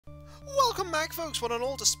Welcome back, folks, one and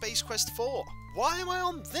all, to Space Quest 4. Why am I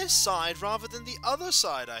on this side rather than the other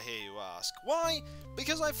side, I hear you ask? Why?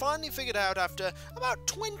 Because I finally figured out after about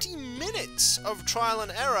 20 minutes of trial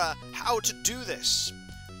and error how to do this.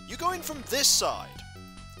 You go in from this side.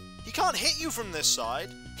 He can't hit you from this side.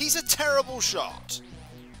 He's a terrible shot.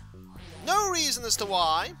 No reason as to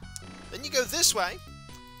why. Then you go this way.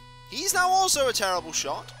 He's now also a terrible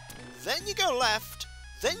shot. Then you go left.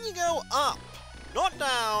 Then you go up. Not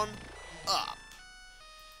down, up.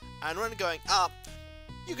 And when going up,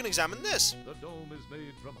 you can examine this. The dome is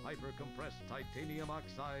made from hyper-compressed titanium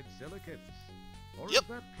oxide silicates. Or Yep. is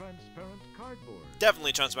that transparent cardboard?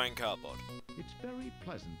 Definitely transparent cardboard. It's very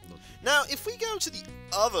pleasant looking. Now, if we go to the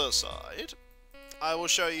other side, I will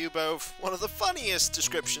show you both one of the funniest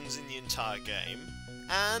descriptions in the entire game,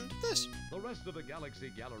 and this. The rest of the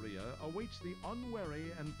Galaxy Galleria awaits the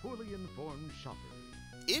unwary and poorly informed shopper.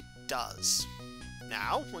 It does.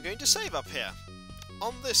 Now, we're going to save up here.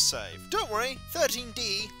 On this save. Don't worry,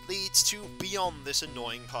 13D leads to beyond this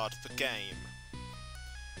annoying part of the game.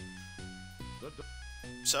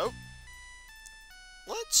 So,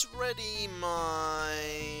 let's ready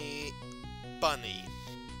my bunny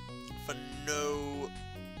for no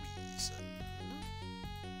reason.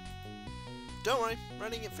 Don't worry,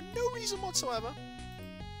 running it for no reason whatsoever.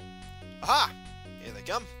 Aha! Here they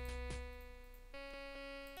come.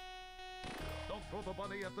 Don't throw the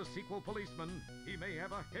bunny at the sequel policeman. He may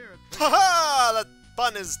have a hair trigger. Haha! That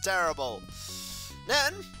bun is terrible.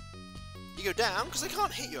 Then, you go down, because they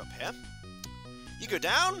can't hit you up here. You go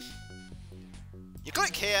down, you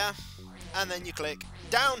click here, and then you click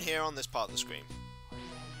down here on this part of the screen.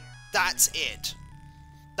 That's it.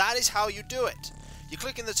 That is how you do it. You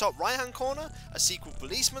click in the top right hand corner, a sequel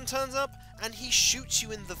policeman turns up, and he shoots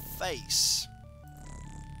you in the face.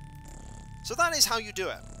 So that is how you do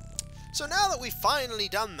it. So now that we've finally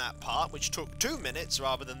done that part, which took 2 minutes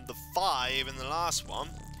rather than the 5 in the last one,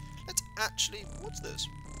 let's actually... what's this?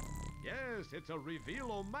 Yes, it's a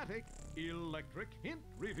Reveal-O-Matic electric hint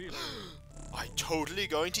revealer. I'm totally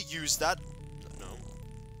going to use that... no.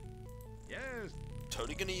 Yes,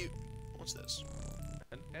 Totally gonna use... what's this?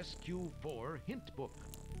 an SQ4 hint book.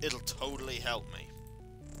 It'll totally help me.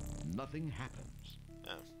 Nothing happens.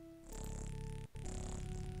 Oh.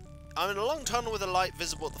 I'm in a long tunnel with a light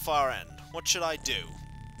visible at the far end. What should I do?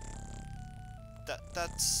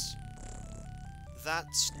 That's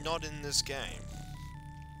not in this game.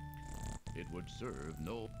 It would serve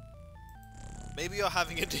no... Maybe you're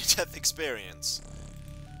having a near-death experience.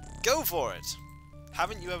 Go for it!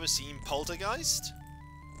 Haven't you ever seen Poltergeist?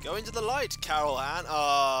 Go into the light, Carol Ann.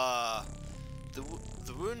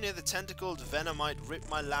 The wound near the tentacled venomite ripped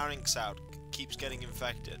my larynx out. Keeps getting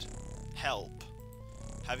infected. Help.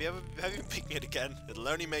 Have you been picking it again? It'll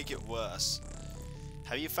only make it worse.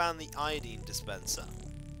 Have you found the iodine dispenser?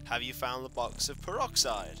 Have you found the box of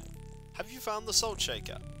peroxide? Have you found the salt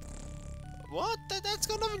shaker? What? That's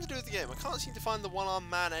got nothing to do with the game. I can't seem to find the one-armed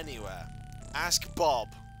man anywhere. Ask Bob.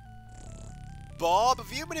 Bob,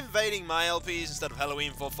 have you been invading my LPs instead of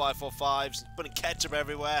Halloween 4545s, putting ketchup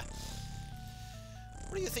everywhere?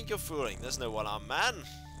 What do you think you're fooling? There's no one-armed man.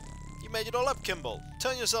 You made it all up, Kimball.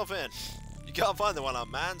 Turn yourself in. You can't find the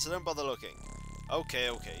one-armed man, so don't bother looking. Okay,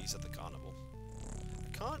 he's at the carnival.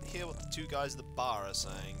 I can't hear what the two guys at the bar are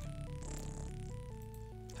saying.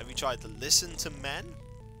 Have you tried to listen to men?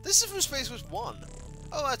 This is from Space Quest 1.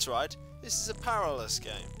 Oh, that's right. This is a parallel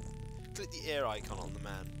game. Click the ear icon on the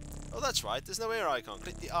man. Oh, that's right. There's no ear icon.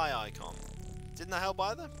 Click the eye icon. Didn't that help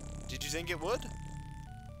either? Did you think it would?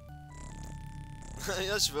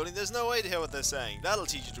 That's really, there's no way to hear what they're saying. That'll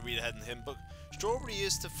teach you to read ahead in the hymn book. Strawberry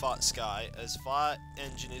is to sky as fire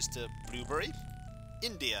engine is to blueberry.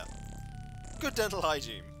 India. Good dental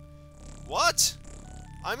hygiene. What?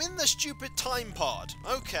 I'm in the stupid time pod.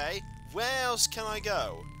 Okay. Where else can I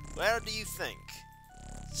go? Where do you think?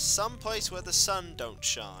 Someplace where the sun don't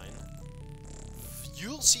shine.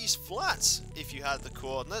 Ulysses Flats, if you had the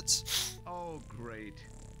coordinates. Oh, great.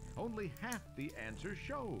 Only half the answer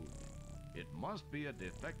showed. It must be a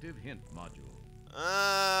defective hint module.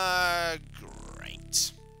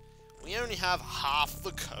 Great. We only have half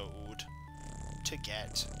the code to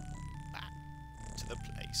get back to the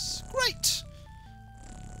place. Great!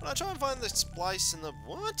 Will I try and find the splice in the...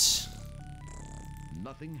 what?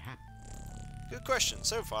 Nothing happened. Good question.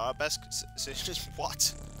 So far, our best decision is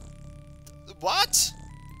what? What?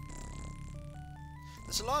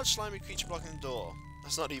 There's a large slimy creature blocking the door.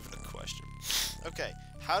 That's not even a question. Okay,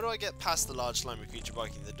 how do I get past the large slimy creature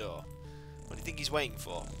blocking the door? What do you think he's waiting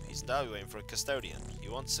for? He's now waiting for a custodian. He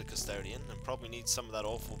wants a custodian and probably needs some of that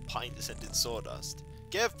awful pine-scented sawdust.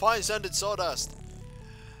 Give pine-scented sawdust!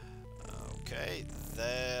 Okay,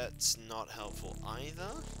 that's not helpful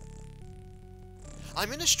either.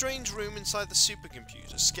 I'm in a strange room inside the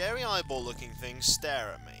supercomputer. Scary eyeball-looking things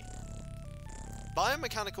stare at me.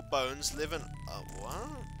 Biomechanical bones live in... what?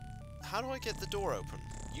 How do I get the door open?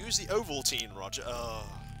 Use the Ovaltine, Roger.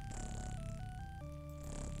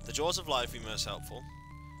 The Jaws of Life be most helpful.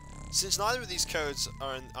 Since neither of these codes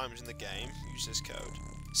are in the game, use this code.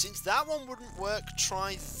 Since that one wouldn't work,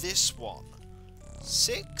 try this one.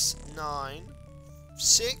 6, 9,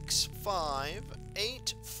 6, 5,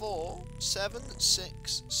 8, 4, 7,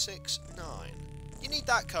 6, 6, 9. You need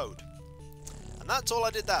that code. And that's all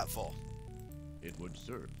I did that for. It would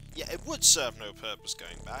serve. Yeah, it would serve no purpose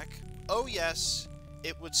going back. Oh yes,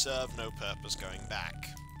 it would serve no purpose going back.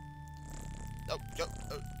 Oh,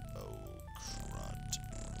 crud.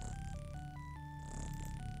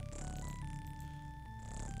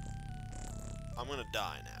 I'm gonna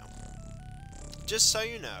die now. Just so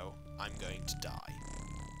you know, I'm going to die.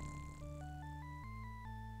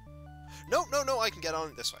 No, I can get on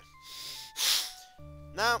it this way.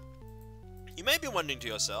 Now, you may be wondering to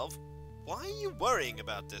yourself, why are you worrying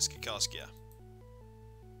about this, Kikoskia?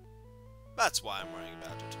 That's why I'm worrying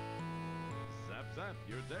about it. Zap, zap,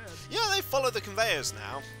 you're dead. Yeah, they follow the conveyors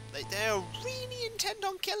now. They're really intent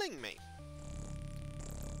on killing me.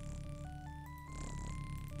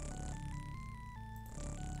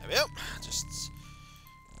 There we go. Just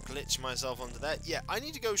glitch myself onto that. Yeah, I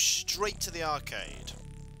need to go straight to the arcade.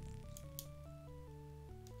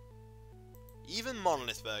 Even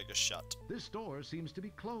Monolith Burger's shut. This door seems to be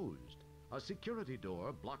closed. A security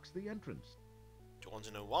door blocks the entrance. Do you want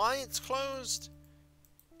to know why it's closed?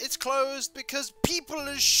 It's closed because people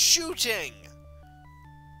are shooting!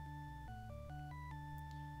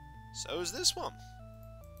 So is this one.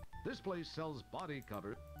 This place sells body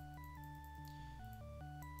cover.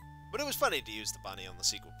 But it was funny to use the bunny on the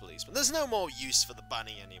sequel policeman. There's no more use for the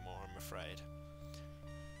bunny anymore, I'm afraid.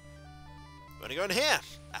 We're gonna go in here.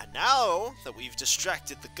 And now that we've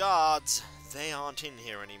distracted the guards, they aren't in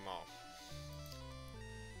here anymore.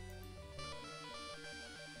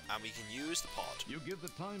 And we can use the pod. You give the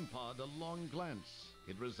time pod a long glance.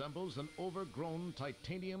 It resembles an overgrown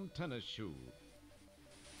titanium tennis shoe.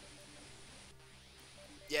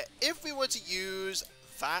 Yeah, if we were to use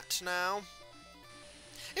that now...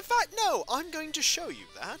 In fact, no, I'm going to show you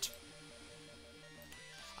that.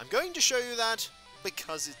 I'm going to show you that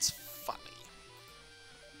because it's funny.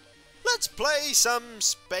 Let's play some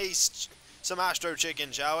Astro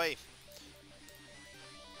Chicken, shall we?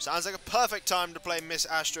 Sounds like a perfect time to play Miss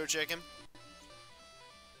Astro Chicken.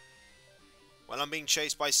 When I'm being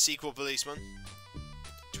chased by sequel policemen.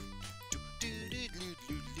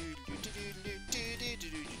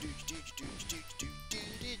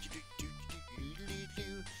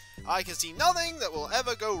 I can see nothing that will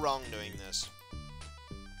ever go wrong doing this.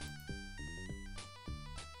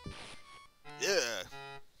 Yeah.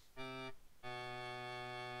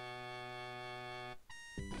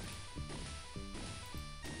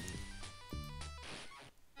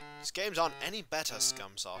 This game's aren't any better,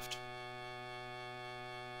 Scumsoft.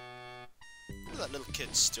 Look at that little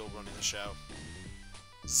kid still running the show.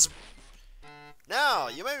 Zip. Now,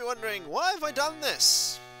 you may be wondering, why have I done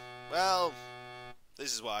this? Well,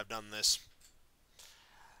 this is why I've done this.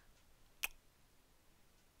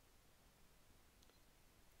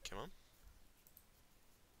 Come on.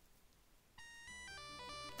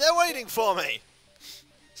 They're waiting for me!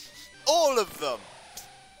 All of them!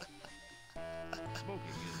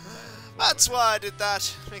 That's why I did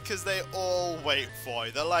that, because they all wait for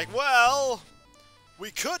you. They're like, well,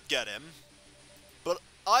 we could get him, but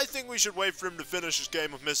I think we should wait for him to finish his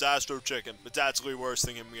game of Miss Astro Chicken. It's actually worse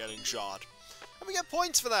than him getting shot. And we get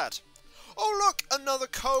points for that. Oh look, another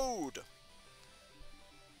code.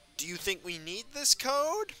 Do you think we need this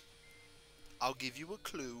code? I'll give you a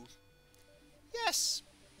clue. Yes.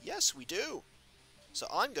 Yes, we do. So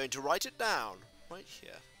I'm going to write it down right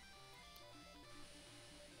here.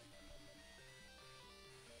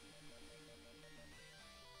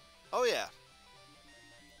 Oh yeah.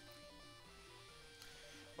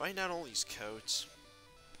 Writing down all these codes.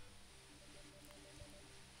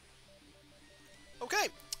 Okay,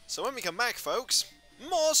 so when we come back, folks,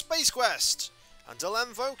 more Space Quest! Until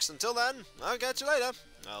then, folks, I'll catch you later.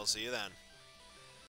 I'll see you then.